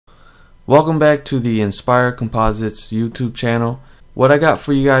Welcome back to the Inspire Composites YouTube channel. What I got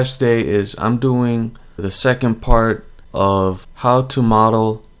for you guys today is I'm doing the second part of how to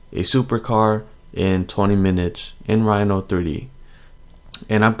model a supercar in 20 minutes in Rhino 3D.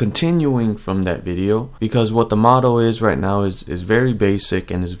 And I'm continuing from that video because what the model is right now is very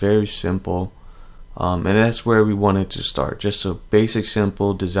basic and is very simple. And that's where we wanted to start. Just a basic,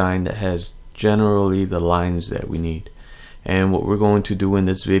 simple design that has generally the lines that we need. And what we're going to do in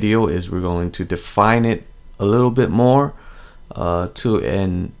this video is we're going to define it a little bit more to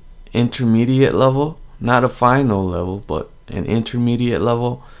an intermediate level, not a final level, but an intermediate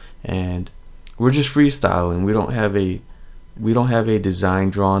level. And we're just freestyling. We don't have a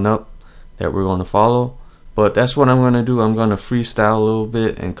design drawn up that we're going to follow, but that's what I'm going to do. I'm going to freestyle a little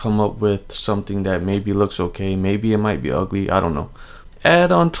bit and come up with something that maybe looks okay, maybe it might be ugly, I don't know.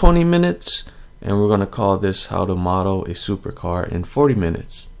 Add on 20 minutes and we're going to call this how to model a supercar in 40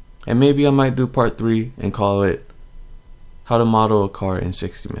 minutes. And maybe I might do part 3 and call it how to model a car in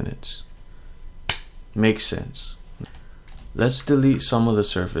 60 minutes. Makes sense. Let's delete some of the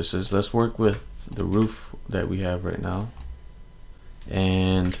surfaces. Let's work with the roof that we have right now.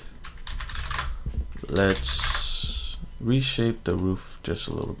 And let's reshape the roof just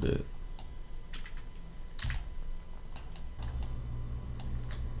a little bit.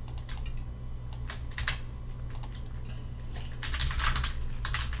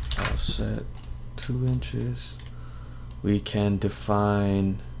 Offset 2 inches. We can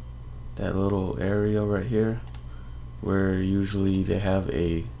define that little area right here where usually they have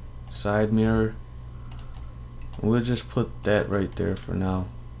a side mirror. We'll just put that right there for now.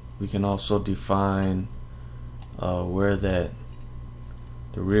 We can also define where the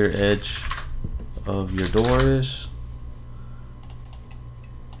rear edge of your door is.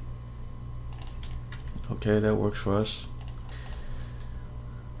 Okay, that works for us.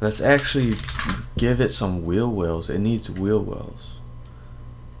 Let's actually give it some wheel wells. It needs wheel wells.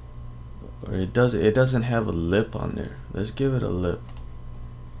 Or it doesn't have a lip on there. Let's give it a lip.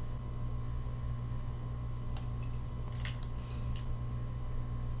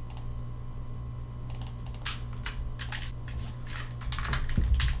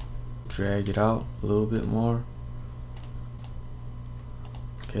 Drag it out a little bit more.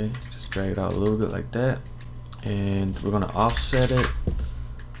 Okay, just drag it out a little bit like that. And we're gonna offset it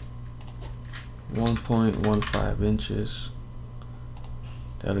 1.15 inches.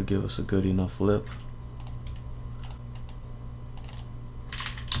 That'll give us a good enough lip.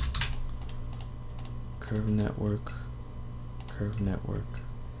 Curve network, curve network.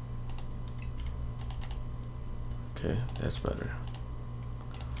 Okay, that's better.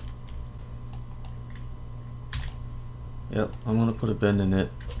 Yep, I'm gonna put a bend in it.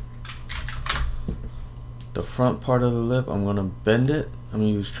 The front part of the lip, I'm gonna bend it. I'm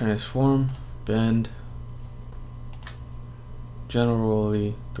gonna use transform, bend.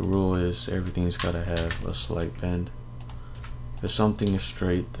 Generally, the rule is everything's gotta have a slight bend. If something is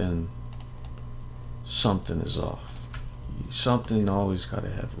straight, then something is off. Something always gotta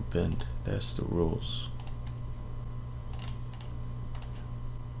have a bend. That's the rules.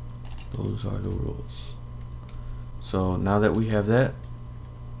 Those are the rules. So now that we have that,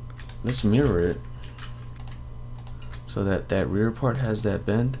 let's mirror it so that that rear part has that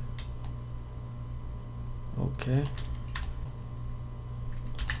bend. Okay.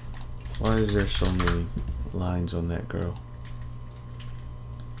 Why is there so many lines on that girl?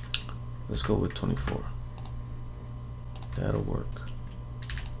 Let's go with 24. That'll work.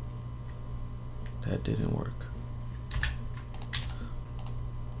 That didn't work.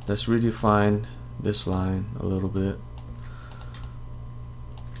 Let's redefine this line a little bit.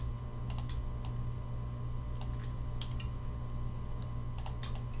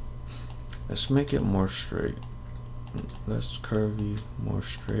 Let's make it more straight. Less curvy, more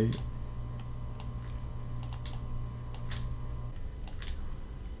straight.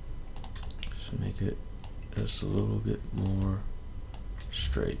 Just make it just a little bit more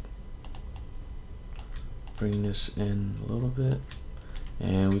straight. Bring this in a little bit,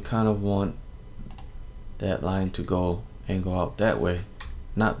 and we kind of want that line to go out that way,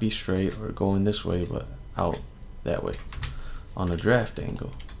 not be straight or going this way, but out that way on a draft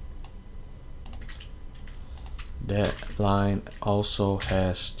angle. That line also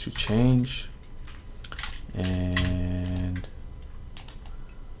has to change, and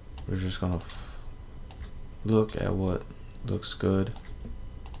we're just gonna look at what looks good.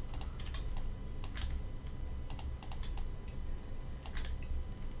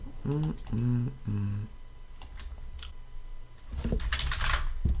 What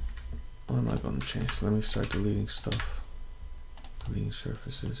am I going to change? Let me start deleting stuff. Deleting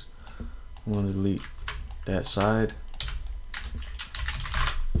surfaces. I'm going to delete that side.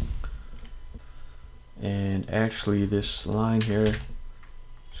 And actually this line here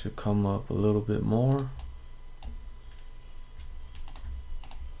should come up a little bit more.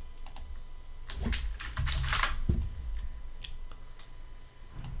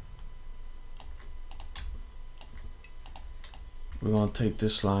 We're going to take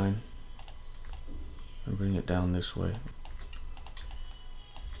this line and bring it down this way.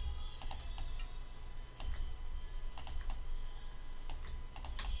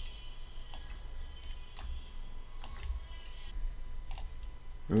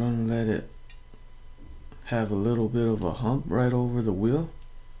 We're going to let it have a little bit of a hump right over the wheel.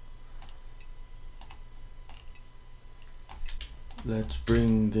 Let's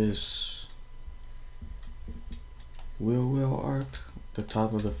bring this wheel well arc, the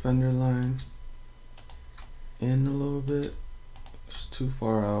top of the fender line, in a little bit. It's too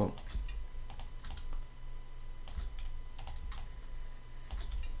far out.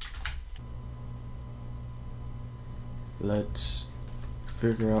 Let's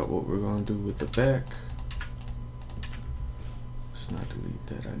figure out what we're going to do with the back. Let's not delete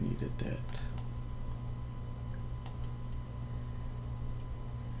that, I needed that.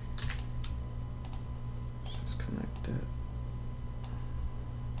 Let's just connect that.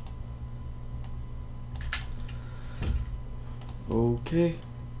 Okay.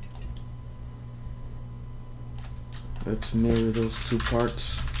 Let's mirror those two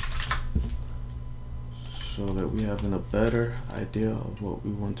parts so that we have a better idea of what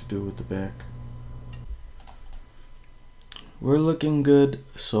we want to do with the back. We're looking good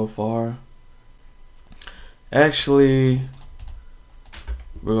so far. Actually,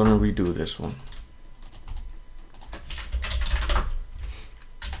 we're gonna redo this one.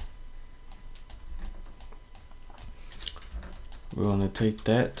 We're gonna take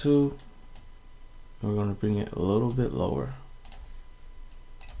that too, and we're gonna bring it a little bit lower.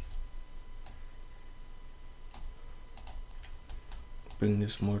 Bring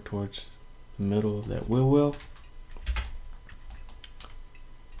this more towards the middle of that wheel well.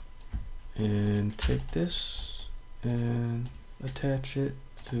 And take this and attach it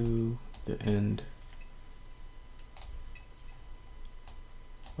to the end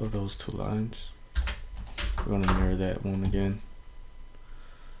of those two lines. We're gonna mirror that one again.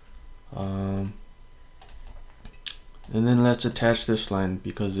 And then let's attach this line,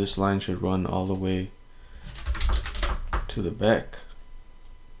 because this line should run all the way to the back.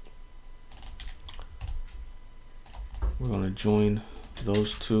 We're going to join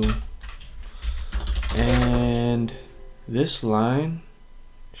those two, and this line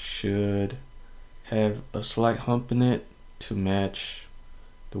should have a slight hump in it to match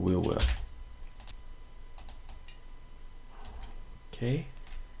the wheel well. Okay.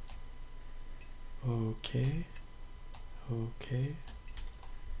 Okay. Okay.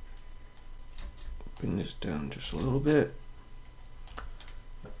 Bring this down just a little bit.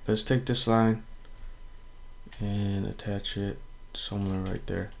 Let's take this line and attach it somewhere right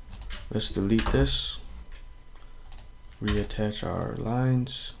there. Let's delete this. Reattach our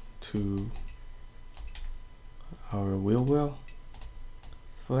lines to our wheel well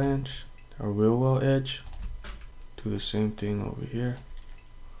flange, our wheel well edge. Do the same thing over here.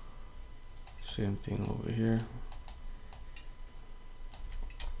 Same thing over here.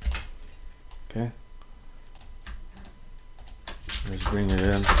 Okay. Let's bring it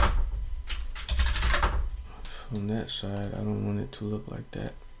in. From that side, I don't want it to look like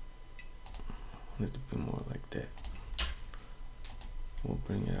that. I want it to be more like that. We'll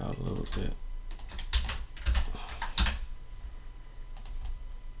bring it out a little bit.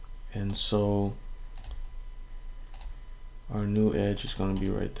 And so our new edge is going to be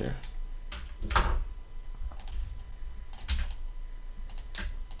right there.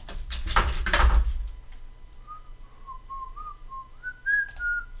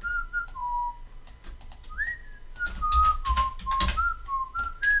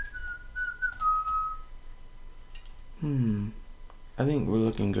 I think we're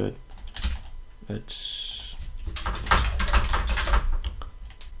looking good. Let's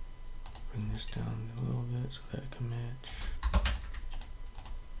bring this down a little bit so that it can match.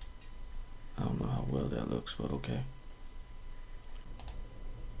 I don't know how well that looks, but okay.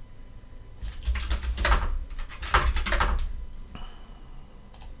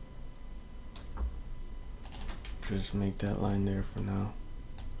 Just make that line there for now.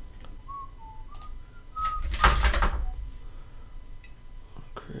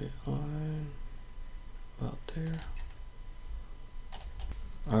 Create line about there.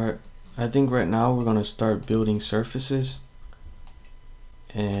 Alright, I think right now we're gonna start building surfaces.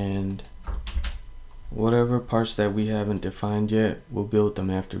 and whatever parts that we haven't defined yet, we'll build them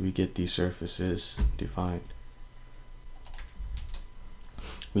after we get these surfaces defined.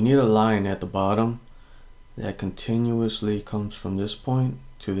 We need a line at the bottom that continuously comes from this point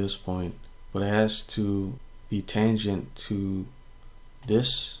to this point, but it has to be tangent to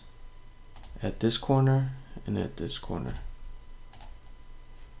this at this corner and at this corner.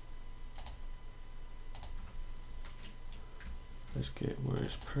 Let's get where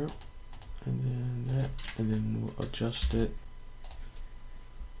it's perp, and then that, and then we'll adjust it.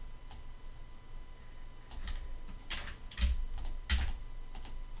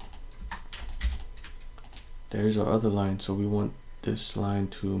 There's our other line, so we want this line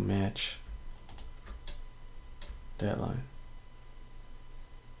to match that line.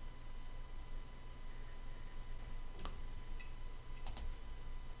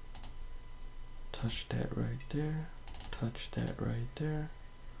 Touch that right there, touch that right there,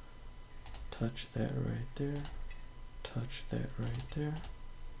 touch that right there, touch that right there,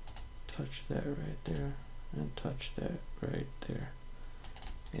 touch that right there, and touch that right there.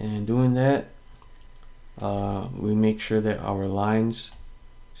 And doing that, we make sure that our lines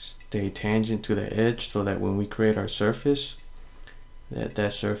stay tangent to the edge, so that when we create our surface,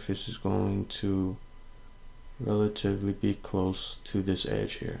 that surface is going to relatively be close to this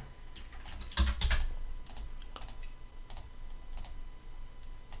edge here.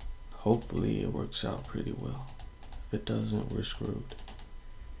 Hopefully it works out pretty well. If it doesn't, we're screwed.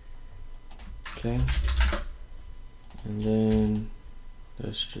 Okay, and then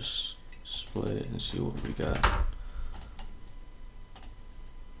let's just split it and see what we got.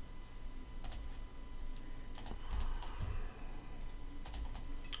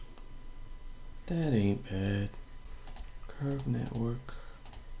 That ain't bad. Curve network.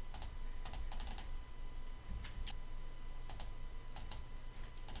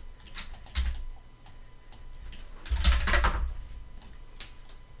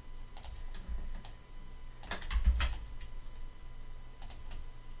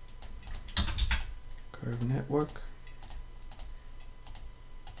 Curve network.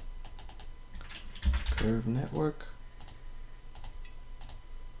 Curve network.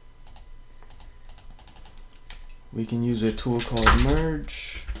 We can use a tool called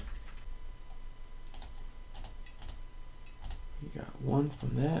merge. We got one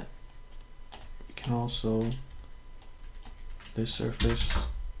from that. We can also this surface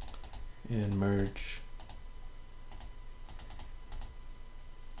and merge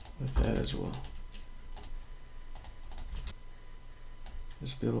with that as well.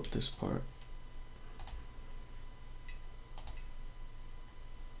 Let's build up this part.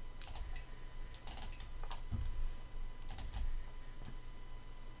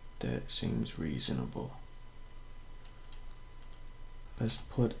 That seems reasonable. Let's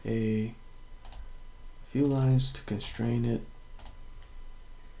put a few lines to constrain it.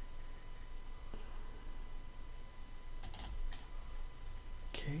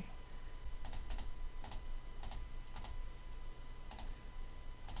 Okay.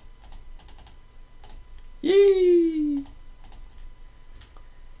 Yay!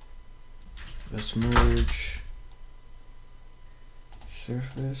 Let's merge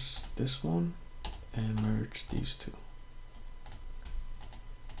surface, this one, and merge these two.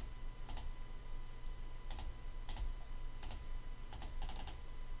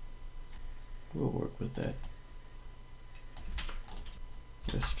 We'll work with that.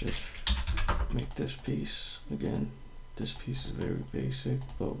 Let's just make this piece. Again, this piece is very basic,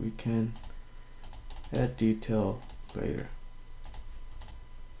 but we can add detail later.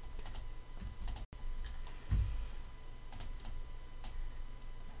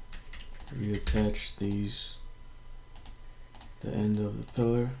 Reattach these, the end of the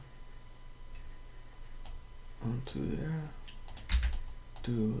pillar onto there.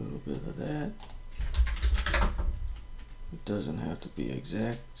 Do a little bit of that. It doesn't have to be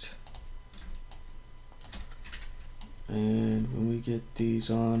exact. And when we get these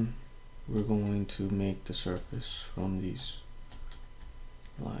on, we're going to make the surface from these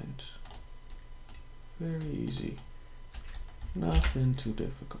lines. Very easy. Nothing too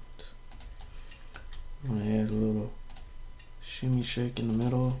difficult. I'm going to add a little shimmy shake in the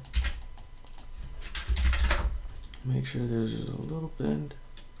middle. Make sure there's a little bend.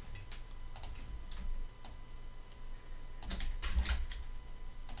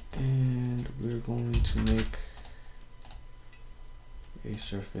 And we're going to make a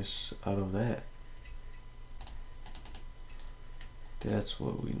surface out of that. That's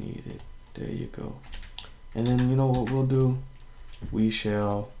what we needed. There you go. And then you know what we'll do? We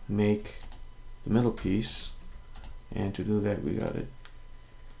shall make the middle piece, and to do that we gotta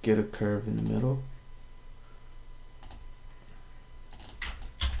get a curve in the middle.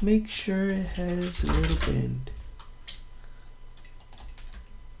 Make sure it has a little bend.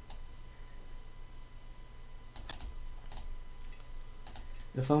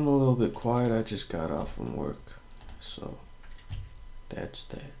 If I'm a little bit quiet, I just got off from work, so that's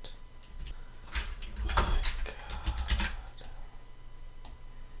that. My God.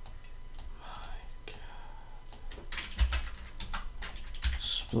 My God.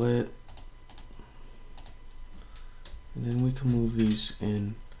 Split. And then we can move these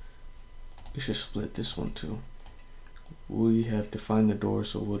in. We should split this one too. We have to find the door,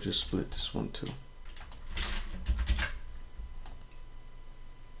 so we'll just split this one too.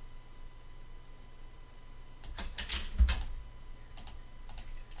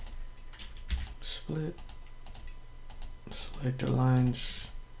 Split, select our lines,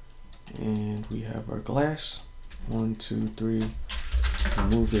 and we have our glass. 1, 2, 3.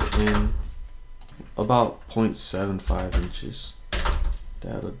 Move it in about 0.75 inches.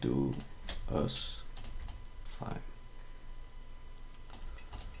 That'll do us fine.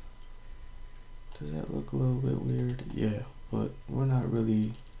 Does that look a little bit weird? Yeah, but we're not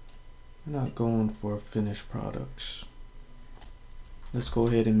going for finished products. Let's go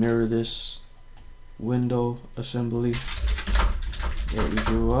ahead and mirror this window assembly that we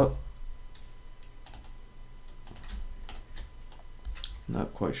drew up.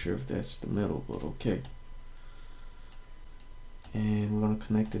 Not quite sure if that's the middle, but okay. And we're going to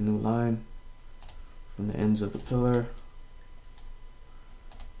connect a new line from the ends of the pillar.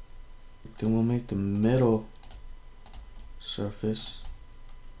 Then we'll make the middle surface.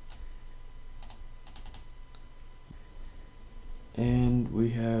 And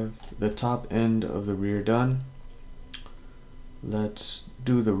we have the top end of the rear done. Let's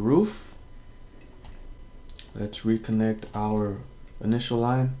do the roof. Let's reconnect our initial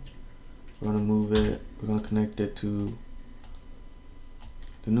line. We're going to move it, we're going to connect it to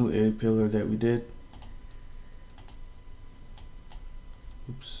the new A pillar that we did.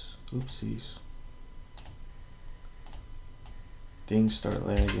 Oops, oopsies. Things start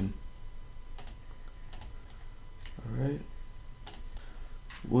lagging. Alright.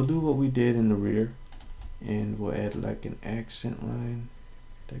 We'll do what we did in the rear, and we'll add like an accent line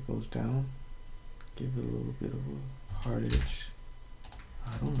that goes down. Give it a little bit of a hard edge.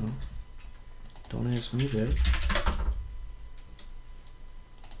 I don't know. Don't ask me that.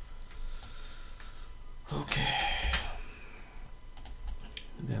 Okay.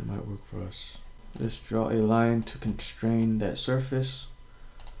 That might work for us. Let's draw a line to constrain that surface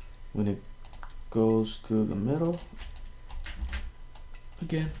when it goes through the middle.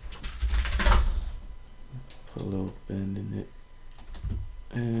 Again. Put a little bend in it.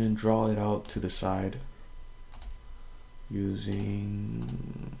 And draw it out to the side using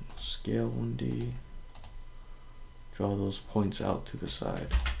scale 1D. Draw those points out to the side.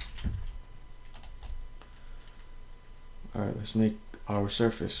 Alright, let's make our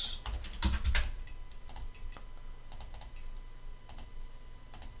surface.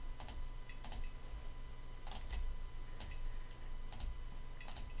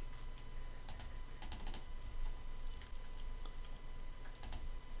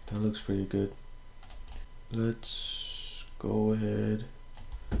 That looks pretty good. Let's go ahead,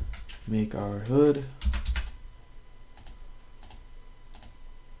 make our hood.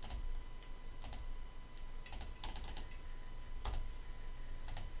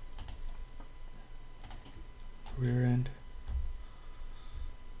 Rear end.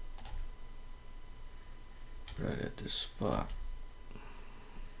 Right at this spot.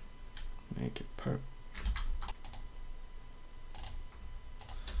 Make it perfect.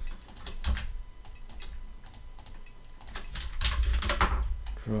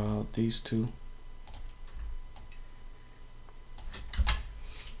 Draw out these two.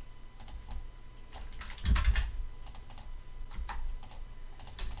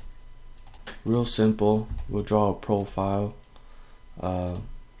 Real simple. We'll draw a profile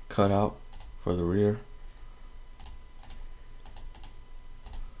cutout for the rear.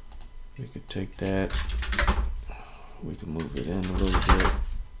 We could take that. We can move it in a little bit.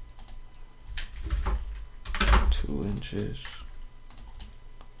 2 inches.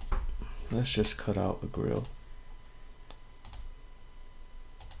 Let's just cut out a grill.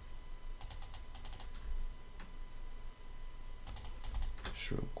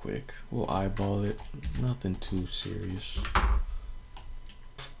 Just real quick. We'll eyeball it. Nothing too serious.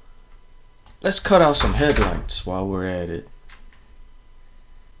 Let's cut out some headlights while we're at it.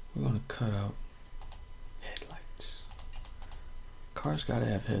 We're gonna cut out headlights. Cars gotta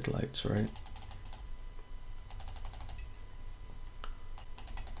have headlights, right?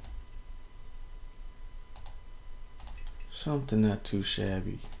 something not too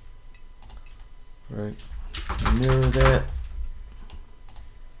shabby, right? Mirror that.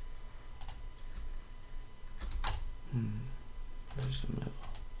 Where's the middle?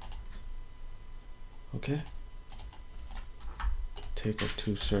 Okay. Take our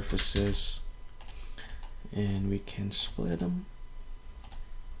two surfaces and we can split them.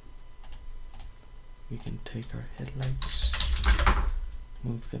 We can take our headlights,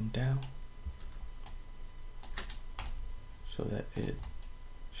 move them down so that it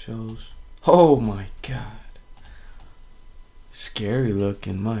shows. Oh my god. Scary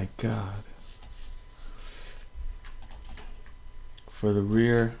looking, my god. For the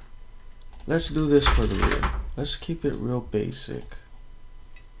rear, let's do this for the rear. Let's keep it real basic.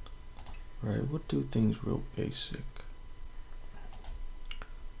 Right, we'll do things real basic.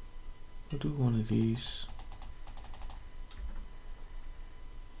 We'll do one of these.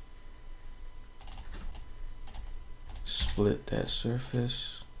 Split that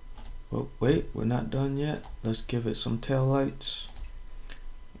surface. Oh, wait, we're not done yet. Let's give it some tail lights.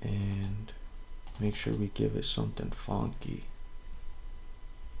 And make sure we give it something funky.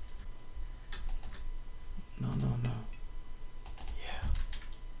 No. Yeah.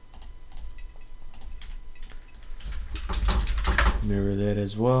 Mirror that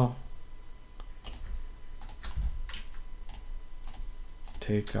as well.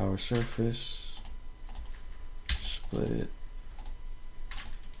 Take our surface, split it,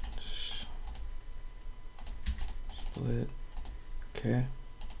 split, okay.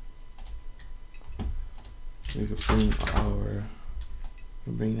 We could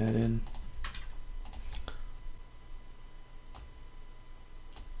bring that in.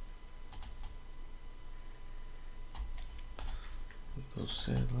 Those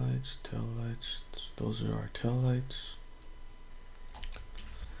headlights, tail lights, those are our tail lights.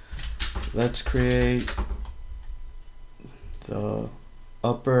 Let's create the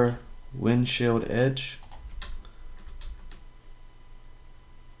upper windshield edge.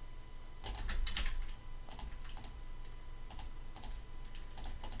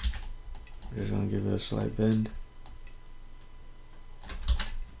 We're just going to give it a slight bend.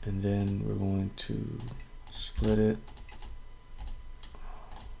 And then we're going to split it.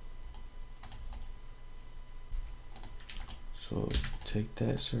 So take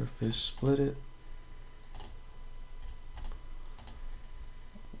that surface, split it.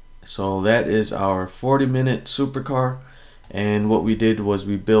 So that is our 40-minute supercar, and what we did was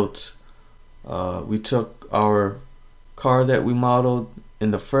we took our car that we modeled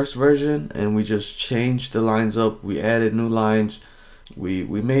in the first version and we just changed the lines up. We added new lines. We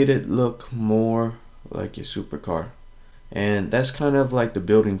made it look more like a supercar. And that's kind of like the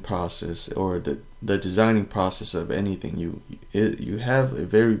building process or the designing process of anything. You have a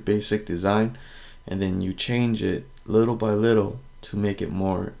very basic design and then you change it little by little to make it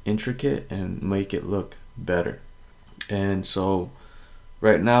more intricate and make it look better. And so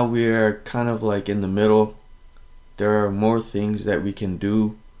right now we are kind of like in the middle. There are more things that we can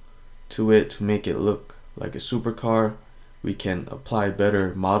do to it to make it look like a supercar. We can apply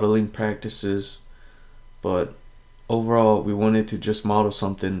better modeling practices, but overall we wanted to just model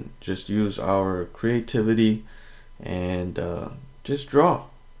something, just use our creativity and just draw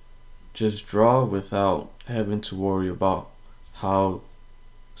without having to worry about how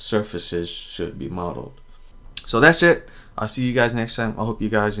surfaces should be modeled. So that's it. I'll see you guys next time. I hope you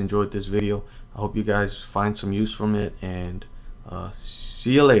guys enjoyed this video. I hope you guys find some use from it, and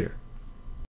see you later.